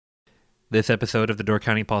This episode of the Door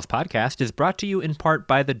County Pulse podcast is brought to you in part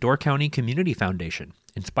by the Door County Community Foundation,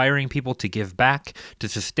 inspiring people to give back, to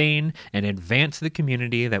sustain, and advance the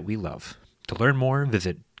community that we love. To learn more,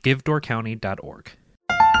 visit givedoorcounty.org.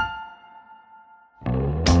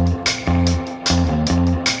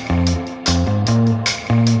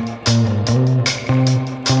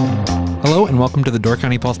 Hello and welcome to the Door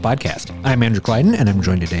County Pulse podcast. I'm Andrew Clyden, and I'm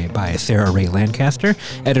joined today by Sarah Ray Lancaster,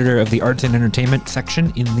 editor of the Arts and Entertainment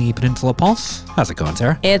section in the Peninsula Pulse. How's it going,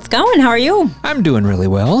 Sarah? It's going. How are you? I'm doing really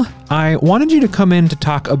well. I wanted you to come in to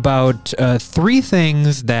talk about three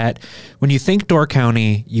things that when you think Door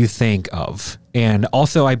County, you think of. And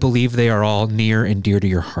also, I believe they are all near and dear to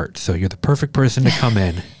your heart. So you're the perfect person to come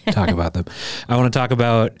in and talk about them. I want to talk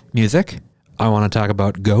about music. I want to talk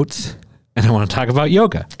about goats. And I want to talk about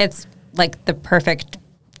yoga. It's like the perfect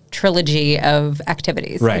trilogy of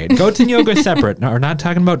activities. Right. Goats and yoga separate. Now, we're not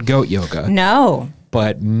talking about goat yoga. No.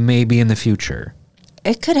 But maybe in the future.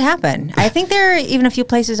 It could happen. I think there are even a few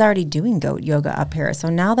places already doing goat yoga up here. So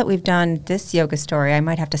now that we've done this yoga story, I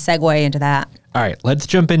might have to segue into that. All right, let's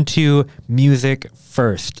jump into music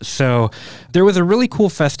first. So there was a really cool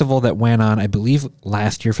festival that went on, I believe,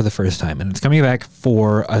 last year for the first time, and it's coming back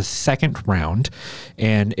for a second round,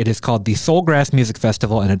 and it is called the Soulgrass Music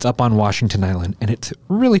Festival, and it's up on Washington Island, and it's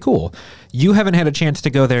really cool. You haven't had a chance to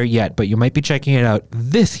go there yet, but you might be checking it out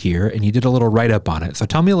this year, and you did a little write-up on it. So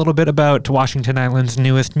tell me a little bit about Washington Island's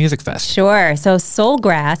newest music fest. Sure. So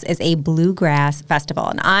Soulgrass is a bluegrass festival,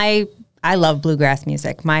 and I love bluegrass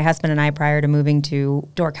music. My husband and I, prior to moving to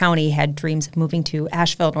Door County, had dreams of moving to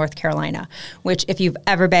Asheville, North Carolina, which if you've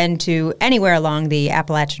ever been to anywhere along the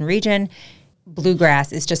Appalachian region,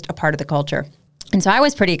 bluegrass is just a part of the culture. And so I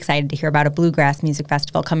was pretty excited to hear about a bluegrass music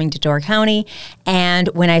festival coming to Door County. And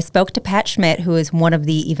when I spoke to Pat Schmidt, who is one of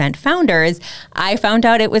the event founders, I found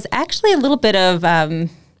out it was actually a little bit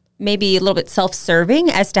of maybe a little bit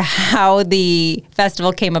self-serving as to how the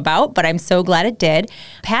festival came about, but I'm so glad it did.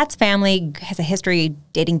 Pat's family has a history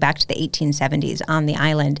dating back to the 1870s on the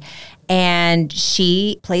island, and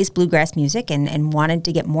she plays bluegrass music and wanted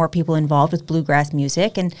to get more people involved with bluegrass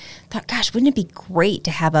music and thought, gosh, wouldn't it be great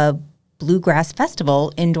to have a bluegrass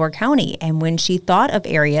festival in Door County? And when she thought of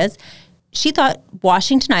areas, she thought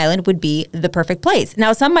Washington Island would be the perfect place.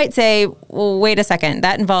 Now, some might say, well, wait a second,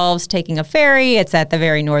 that involves taking a ferry. It's at the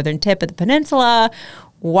very northern tip of the peninsula.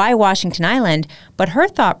 Why Washington Island? But her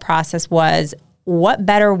thought process was, what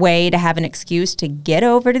better way to have an excuse to get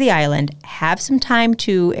over to the island, have some time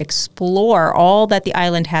to explore all that the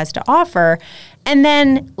island has to offer, and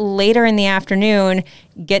then later in the afternoon,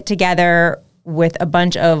 get together with a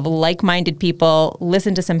bunch of like-minded people,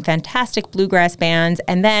 listen to some fantastic bluegrass bands,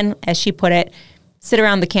 and then, as she put it, sit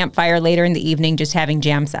around the campfire later in the evening just having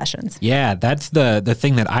jam sessions. Yeah, that's the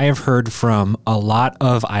thing that I have heard from a lot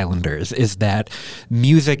of islanders is that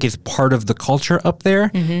music is part of the culture up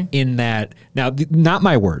there in that, now, not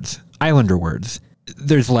my words, islander words,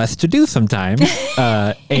 there's less to do sometimes,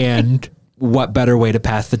 and what better way to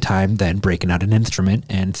pass the time than breaking out an instrument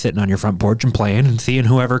and sitting on your front porch and playing and seeing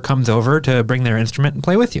whoever comes over to bring their instrument and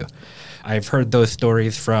play with you. I've heard those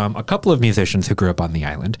stories from a couple of musicians who grew up on the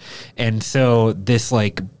island. And so this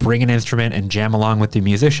like bring an instrument and jam along with the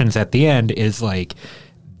musicians at the end is like,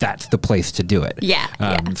 that's the place to do it. Yeah,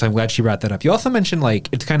 So I'm glad she brought that up. You also mentioned like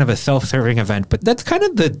it's kind of a self-serving event, but that's kind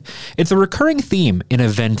of it's a recurring theme in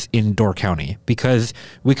events in Door County because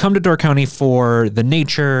we come to Door County for the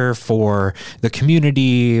nature, for the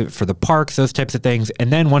community, for the parks, those types of things.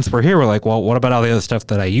 And then once we're here, we're like, well, what about all the other stuff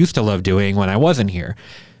that I used to love doing when I wasn't here?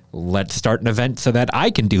 Let's start an event so that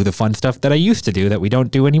I can do the fun stuff that I used to do that we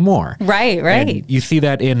don't do anymore. Right. And you see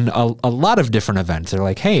that in a lot of different events. They're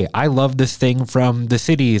like, hey, I love this thing from the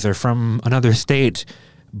cities or from another state,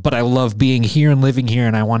 but I love being here and living here,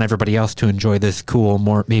 and I want everybody else to enjoy this cool,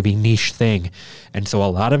 more maybe niche thing. And so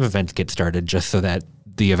a lot of events get started just so that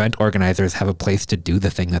the event organizers have a place to do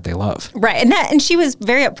the thing that they love. Right. And she was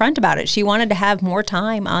very upfront about it. She wanted to have more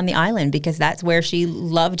time on the island because that's where she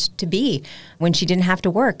loved to be when she didn't have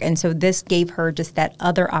to work. And so this gave her just that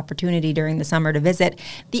other opportunity during the summer to visit.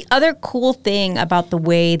 The other cool thing about the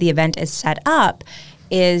way the event is set up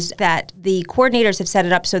is that the coordinators have set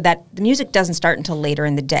it up so that the music doesn't start until later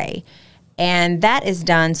in the day. And that is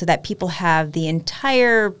done so that people have the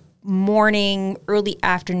entire morning, early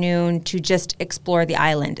afternoon to just explore the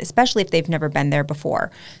island, especially if they've never been there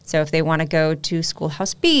before. So if they want to go to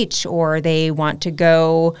Schoolhouse Beach or they want to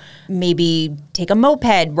go maybe take a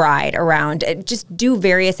moped ride around, just do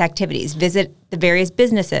various activities, visit the various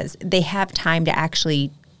businesses, they have time to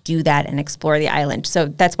actually do that and explore the island. So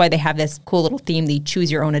that's why they have this cool little theme, the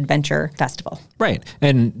Choose Your Own Adventure Festival. Right.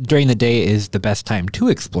 And during the day is the best time to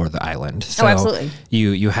explore the island. So absolutely.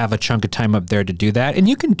 You have a chunk of time up there to do that. And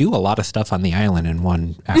you can do a lot of stuff on the island in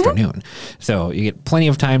one afternoon. So you get plenty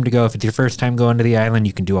of time to go. If it's your first time going to the island,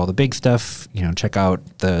 you can do all the big stuff, check out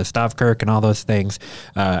the Stavkirk and all those things.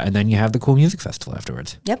 And then you have the cool music festival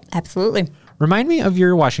afterwards. Yep, absolutely. Remind me of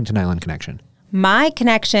your Washington Island connection. My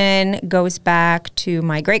connection goes back to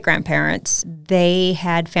my great-grandparents. They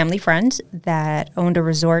had family friends that owned a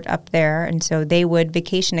resort up there, and so they would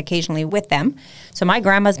vacation occasionally with them. So my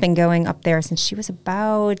grandma's been going up there since she was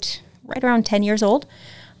about right around 10 years old.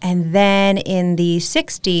 And then in the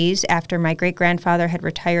 60s, after my great-grandfather had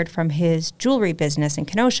retired from his jewelry business in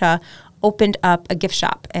Kenosha, opened up a gift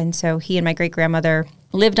shop. And so he and my great-grandmother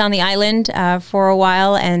lived on the island for a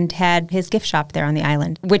while and had his gift shop there on the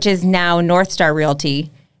island, which is now North Star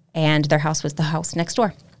Realty, and their house was the house next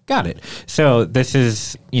door. Got it. So this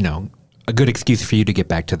is, a good excuse for you to get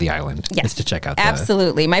back to the island. Yes. Is to check out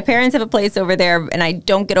Absolutely. My parents have a place over there, and I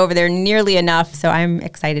don't get over there nearly enough, so I'm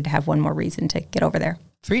excited to have one more reason to get over there.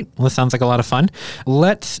 Sweet. Well, it sounds like a lot of fun.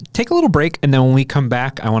 Let's take a little break, and then when we come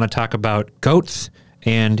back, I want to talk about goats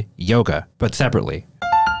and yoga, but separately.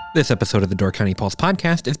 This episode of the Door County Pulse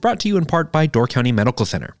podcast is brought to you in part by Door County Medical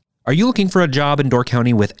Center. Are you looking for a job in Door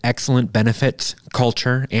County with excellent benefits,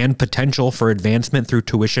 culture, and potential for advancement through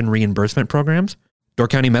tuition reimbursement programs? Door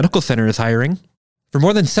County Medical Center is hiring. For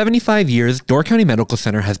more than 75 years, Door County Medical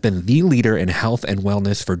Center has been the leader in health and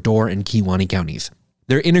wellness for Door and Kewaunee counties.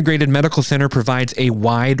 Their integrated medical center provides a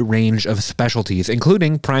wide range of specialties,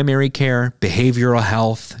 including primary care, behavioral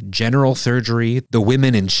health, general surgery, the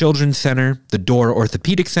Women and Children's Center, the Door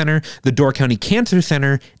Orthopedic Center, the Door County Cancer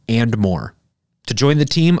Center, and more. To join the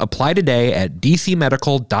team, apply today at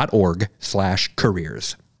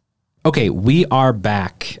dcmedical.org/careers. Okay, we are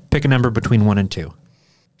back. Pick a number between 1 and 2.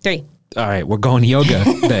 3. All right, we're going yoga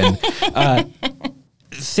then.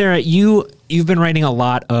 Sarah, you've been writing a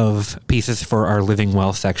lot of pieces for our Living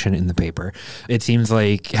Well section in the paper. It seems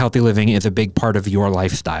like healthy living is a big part of your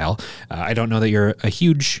lifestyle. I don't know that you're a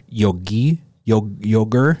huge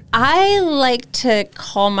yoger. I like to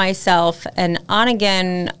call myself an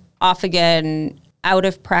on-again, off-again,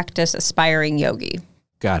 out-of-practice aspiring yogi.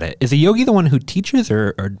 Got it. Is a yogi the one who teaches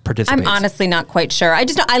or participates? I'm honestly not quite sure. I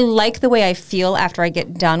like the way I feel after I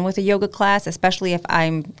get done with a yoga class, especially if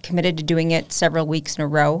I'm committed to doing it several weeks in a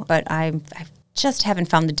row. But I just haven't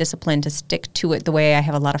found the discipline to stick to it the way I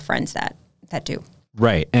have a lot of friends that do.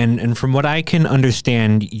 Right. And from what I can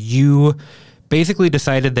understand, you basically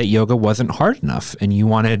decided that yoga wasn't hard enough, and you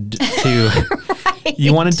wanted to Right.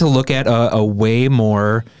 You wanted to look at a way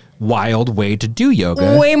more wild way to do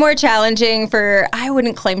yoga. Way more challenging I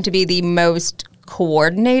wouldn't claim to be the most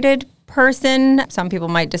coordinated person. Some people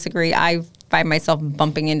might disagree. I find myself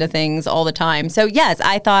bumping into things all the time. So yes,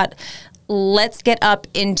 I thought, let's get up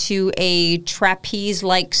into a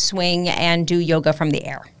trapeze-like swing and do yoga from the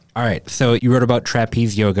air. All right. So you wrote about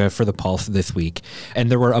trapeze yoga for the Pulse this week.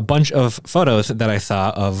 And there were a bunch of photos that I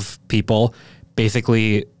saw of people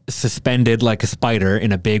basically suspended like a spider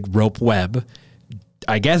in a big rope web,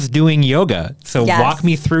 I guess, doing yoga. So Yes. Walk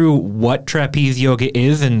me through what trapeze yoga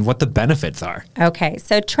is and what the benefits are. Okay,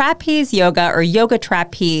 so trapeze yoga, or yoga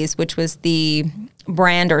trapeze, which was the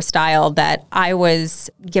brand or style that I was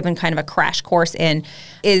given kind of a crash course in,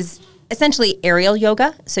 is essentially aerial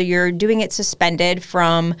yoga. So you're doing it suspended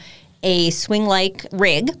from a swing-like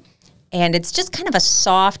rig, and it's just kind of a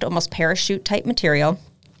soft, almost parachute type material.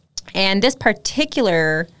 And this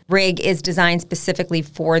particular rig is designed specifically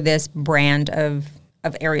for this brand of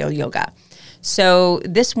aerial yoga. So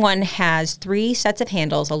this one has 3 sets of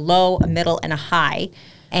handles, a low, a middle, and a high.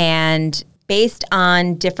 And based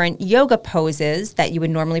on different yoga poses that you would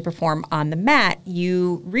normally perform on the mat,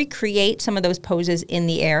 you recreate some of those poses in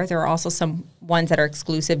the air. There are also some ones that are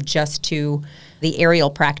exclusive just to the aerial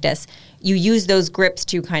practice. You use those grips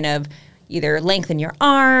to kind of either lengthen your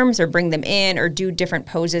arms or bring them in or do different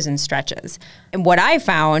poses and stretches. And what I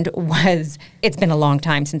found was, it's been a long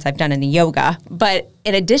time since I've done any yoga, but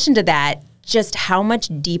in addition to that, just how much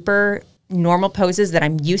deeper normal poses that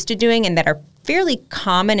I'm used to doing and that are fairly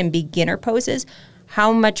common in beginner poses,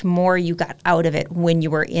 how much more you got out of it when you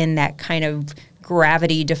were in that kind of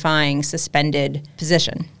gravity-defying suspended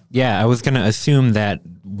position. Yeah, I was going to assume that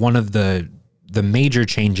one of the major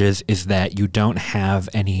changes is that you don't have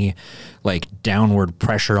any like downward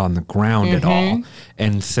pressure on the ground at all.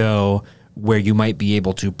 And so where you might be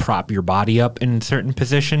able to prop your body up in certain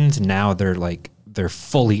positions, now they're like they're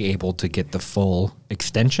fully able to get the full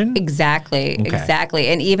extension. Exactly.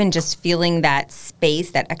 And even just feeling that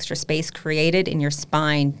space, that extra space created in your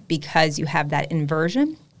spine because you have that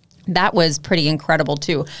inversion. That was pretty incredible,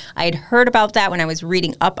 too. I had heard about that when I was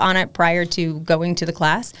reading up on it prior to going to the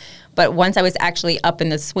class. But once I was actually up in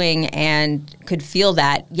the swing and could feel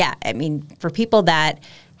that, yeah, I mean, for people that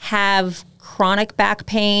have chronic back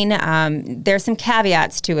pain, there's some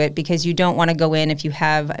caveats to it because you don't want to go in if you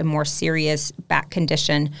have a more serious back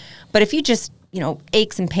condition. But if you just,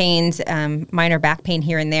 aches and pains, minor back pain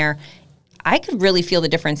here and there, I could really feel the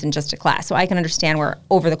difference in just a class. So I can understand where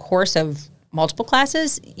over the course of multiple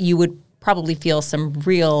classes, you would probably feel some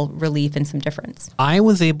real relief and some difference. I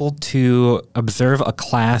was able to observe a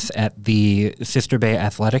class at the Sister Bay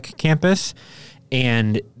Athletic Campus,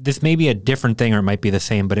 and this may be a different thing or it might be the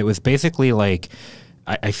same, but it was basically like,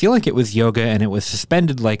 I feel like it was yoga and it was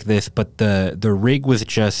suspended like this, but the rig was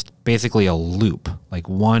just basically a loop, like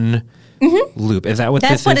one loop. Is that what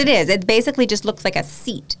That's this is? what it is. It basically just looks like a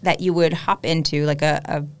seat that you would hop into, like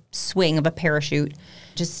a swing of a parachute,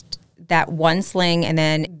 just that one sling, and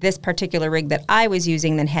then this particular rig that I was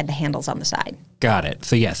using then had the handles on the side. Got it.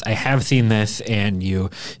 So yes, I have seen this, and you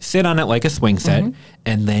sit on it like a swing set,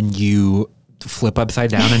 and then you flip upside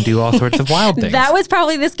down and do all sorts of wild things. That was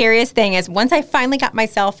probably the scariest thing, is once I finally got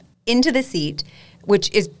myself into the seat,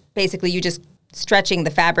 which is basically you just stretching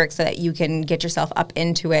the fabric so that you can get yourself up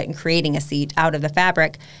into it and creating a seat out of the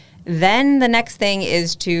fabric. Then the next thing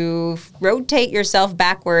is to rotate yourself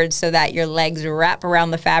backwards so that your legs wrap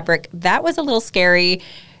around the fabric. That was a little scary.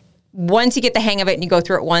 Once you get the hang of it and you go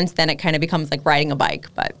through it once, then it kind of becomes like riding a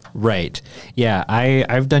bike. But right. Yeah,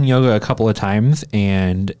 I've done yoga a couple of times,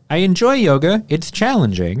 and I enjoy yoga. It's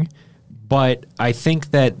challenging. But I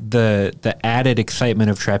think that the added excitement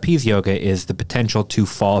of trapeze yoga is the potential to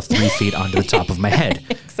fall 3 feet onto the top of my head.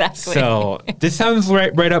 Exactly. So this sounds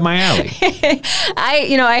right up my alley.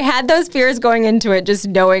 I had those fears going into it, just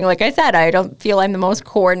knowing, like I said, I don't feel I'm the most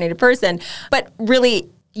coordinated person. But really,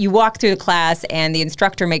 you walk through the class and the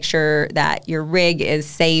instructor makes sure that your rig is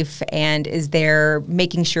safe and is there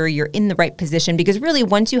making sure you're in the right position, because really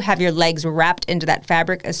once you have your legs wrapped into that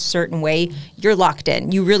fabric a certain way, you're locked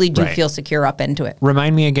in. You really do feel secure up into it.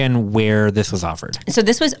 Remind me again where this was offered. So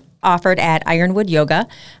this was offered at Ironwood Yoga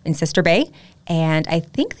in Sister Bay. And I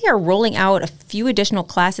think they are rolling out a few additional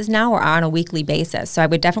classes now or on a weekly basis. So I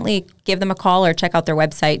would definitely give them a call or check out their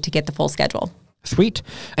website to get the full schedule. Sweet.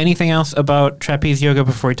 Anything else about trapeze yoga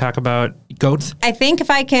before we talk about goats? I think if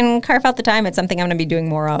I can carve out the time, it's something I'm going to be doing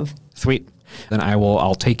more of. Sweet. Then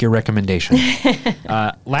I'll take your recommendation.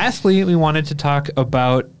 Lastly, we wanted to talk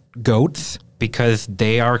about goats because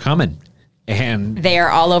they are coming. And they are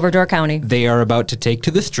all over Door County. They are about to take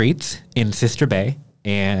to the streets in Sister Bay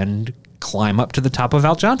and climb up to the top of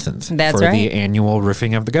Al Johnson's for the annual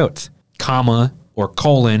roofing of the goats, comma or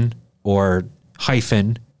colon or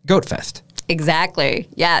hyphen Goat Fest. Exactly.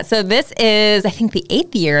 Yeah. So this is, I think, the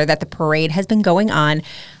 8th year that the parade has been going on.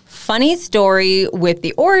 Funny story with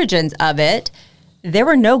the origins of it. There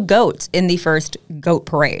were no goats in the first goat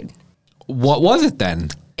parade. What was it then?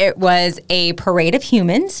 It was a parade of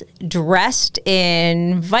humans dressed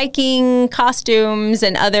in Viking costumes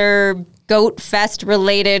and other Goat Fest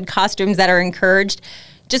related costumes that are encouraged,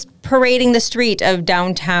 just parading the street of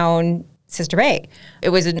downtown Sister Bay. It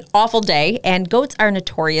was an awful day, and goats are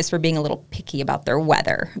notorious for being a little picky about their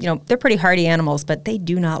weather. They're pretty hardy animals, but they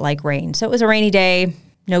do not like rain. So it was a rainy day.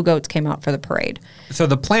 No goats came out for the parade. So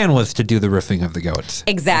the plan was to do the roofing of the goats.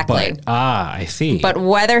 Exactly. I see. But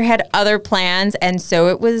weather had other plans, and so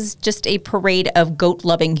it was just a parade of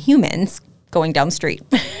goat-loving humans going down the street.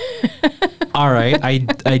 All right.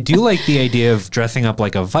 I do like the idea of dressing up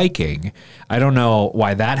like a Viking. I don't know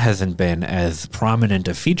why that hasn't been as prominent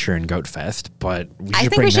a feature in Goat Fest, but I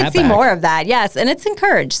think we should see more of that, yes. And it's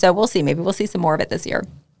encouraged, so we'll see. Maybe we'll see some more of it this year.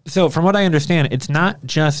 So from what I understand, it's not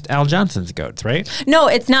just Al Johnson's goats, right? No,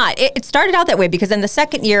 it's not. It started out that way because in the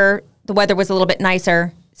second year, the weather was a little bit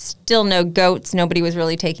nicer. Still no goats. Nobody was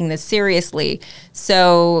really taking this seriously.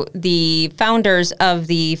 So the founders of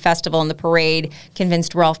the festival and the parade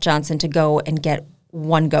convinced Rolf Johnson to go and get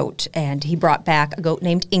one goat. And he brought back a goat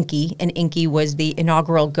named Inky. And Inky was the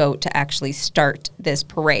inaugural goat to actually start this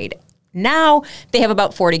parade. Now they have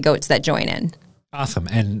about 40 goats that join in. Awesome.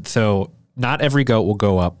 And so not every goat will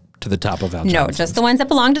go up to the top of Al Johnson's. No, just the ones that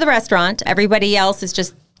belong to the restaurant. Everybody else is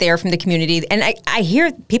just there from the community. And I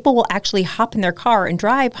hear people will actually hop in their car and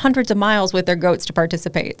drive hundreds of miles with their goats to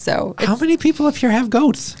participate. So how many people up here have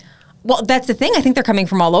goats? Well, that's the thing. I think they're coming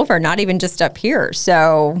from all over, not even just up here.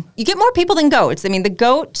 So you get more people than goats. I mean, the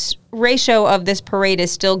goat ratio of this parade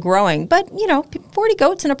is still growing. But, 40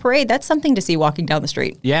 goats in a parade, that's something to see walking down the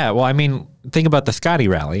street. Yeah, well, I mean, think about the Scotty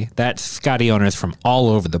rally. That's Scotty owners from all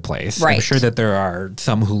over the place. Right. I'm sure that there are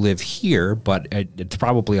some who live here, but it's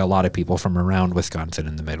probably a lot of people from around Wisconsin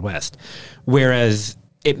and the Midwest. Whereas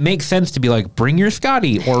it makes sense to be like, bring your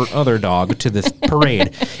Scotty or other dog to this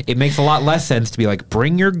parade. It makes a lot less sense to be like,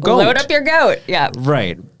 bring your goat. Load up your goat. Yeah.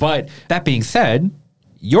 Right. But that being said,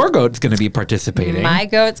 your goat's going to be participating. My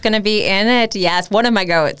goat's going to be in it. Yes, one of my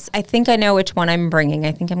goats. I think I know which one I'm bringing.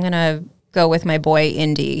 I think I'm going to go with my boy,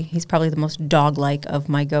 Indy. He's probably the most dog-like of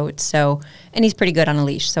my goats. And he's pretty good on a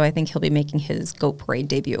leash. So I think he'll be making his goat parade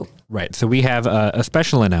debut. Right. So we have a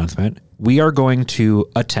special announcement. We are going to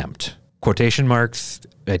attempt, quotation marks,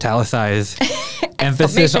 italicize,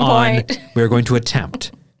 emphasis on, we're going to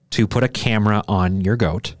attempt to put a camera on your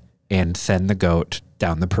goat and send the goat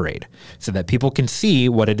down the parade so that people can see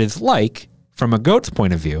what it is like from a goat's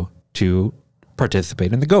point of view to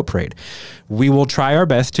participate in the goat parade. We will try our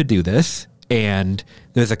best to do this, and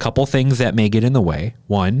there's a couple things that may get in the way.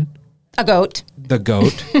 One, a goat. The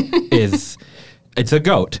goat it's a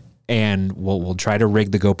goat, and we'll try to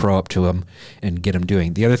rig the GoPro up to him and get him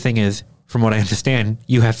doing. The other thing is, from what I understand,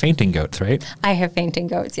 you have fainting goats, right? I have fainting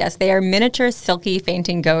goats, yes. They are miniature, silky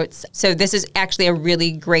fainting goats. So this is actually a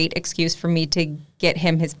really great excuse for me to get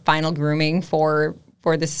him his final grooming for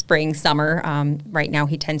the spring, summer. Right now,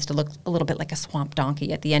 he tends to look a little bit like a swamp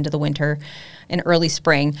donkey at the end of the winter and early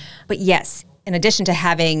spring. But yes, in addition to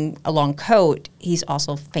having a long coat, he's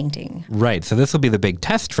also fainting. Right. So this will be the big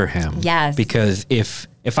test for him. Yes. Because if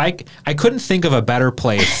I couldn't think of a better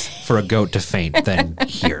place for a goat to faint than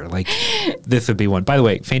here. Like, this would be one. By the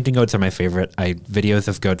way, fainting goats are my favorite. Videos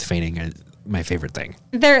of goats fainting are my favorite thing.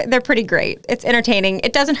 They're pretty great. It's entertaining.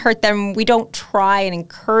 It doesn't hurt them. We don't try and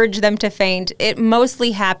encourage them to faint. It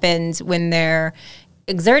mostly happens when they're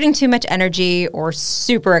exerting too much energy or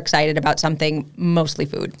super excited about something, mostly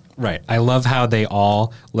food. Right. I love how they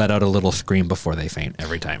all let out a little scream before they faint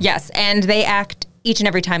every time. Yes, and they act each and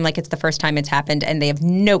every time like it's the first time it's happened, and they have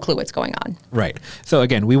no clue what's going on. Right. So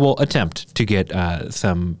again, we will attempt to get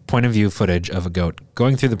some point of view footage of a goat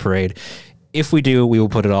going through the parade. If we do, we will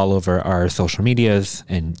put it all over our social medias,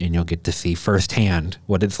 and you'll get to see firsthand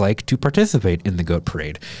what it's like to participate in the goat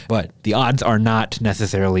parade. But the odds are not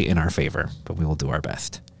necessarily in our favor, but we will do our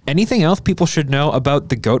best. Anything else people should know about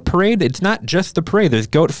the Goat Parade? It's not just the parade. There's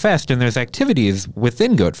Goat Fest, and there's activities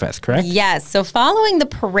within Goat Fest, correct? Yes. So following the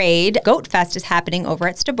parade, Goat Fest is happening over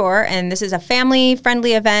at Stabor, and this is a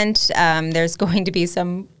family-friendly event. There's going to be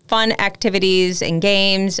some fun activities and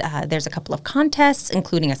games. There's a couple of contests,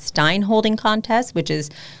 including a stein holding contest, which is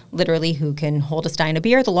literally who can hold a stein of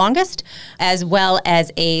beer the longest, as well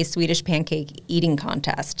as a Swedish pancake eating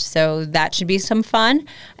contest. So that should be some fun.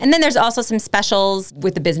 And then there's also some specials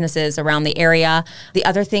with the businesses around the area. The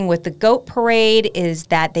other thing with the Goat Parade is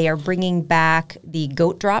that they are bringing back the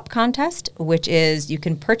Goat Drop contest, which is you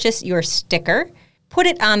can purchase your sticker, put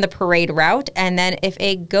it on the parade route, and then if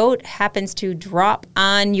a goat happens to drop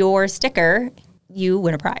on your sticker, you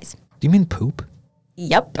win a prize. Do you mean poop?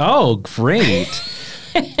 Yep. Oh, great.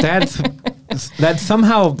 That's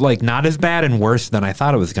somehow like not as bad and worse than I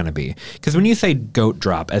thought it was going to be. Because when you say goat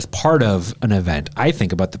drop as part of an event, I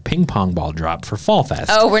think about the ping pong ball drop for Fall Fest.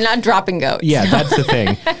 Oh, we're not dropping goats. Yeah, that's the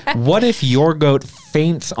thing. What if your goat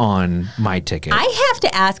faints on my ticket? I have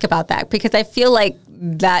to ask about that because I feel like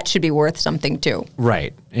that should be worth something too.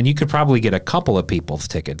 Right. And you could probably get a couple of people's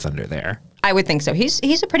tickets under there. I would think so.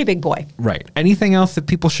 He's a pretty big boy. Right. Anything else that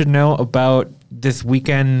people should know about this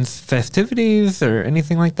weekend's festivities or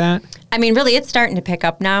anything like that? I mean, really, it's starting to pick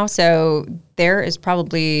up now. So there is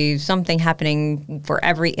probably something happening for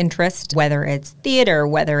every interest, whether it's theater,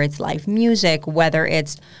 whether it's live music, whether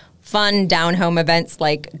it's fun down-home events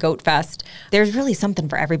like Goat Fest. There's really something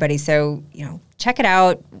for everybody. So, check it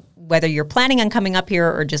out. Whether you're planning on coming up here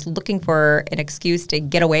or just looking for an excuse to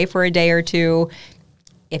get away for a day or two,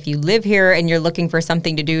 if you live here and you're looking for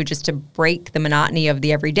something to do just to break the monotony of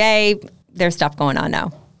the everyday, there's stuff going on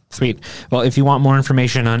now. Sweet. Well, if you want more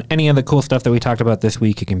information on any of the cool stuff that we talked about this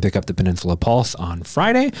week, you can pick up the Peninsula Pulse on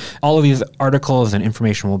Friday. All of these articles and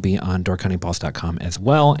information will be on DoorCountyPulse.com as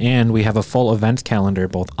well. And we have a full events calendar,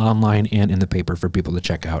 both online and in the paper, for people to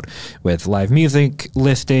check out with live music,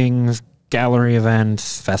 listings, gallery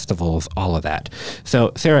events, festivals, all of that.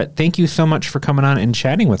 So, Sarah, thank you so much for coming on and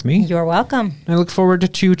chatting with me. You're welcome. I look forward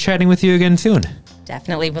to chatting with you again soon.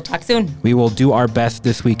 Definitely. We'll talk soon. We will do our best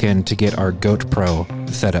this weekend to get our Goat Pro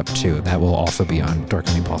set up too. That will also be on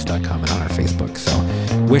DoorCountyPulse.com and on our Facebook. So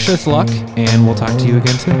wish us luck, and we'll talk to you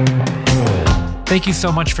again soon. Thank you so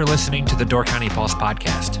much for listening to the Door County Pulse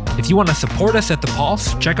podcast. If you want to support us at The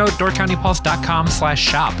Pulse, check out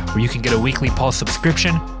doorcountypulse.com/shop, where you can get a weekly Pulse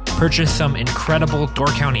subscription, purchase some incredible Door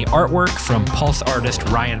County artwork from Pulse artist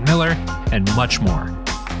Ryan Miller, and much more.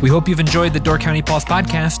 We hope you've enjoyed the Door County Pulse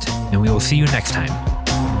podcast, and we will see you next time.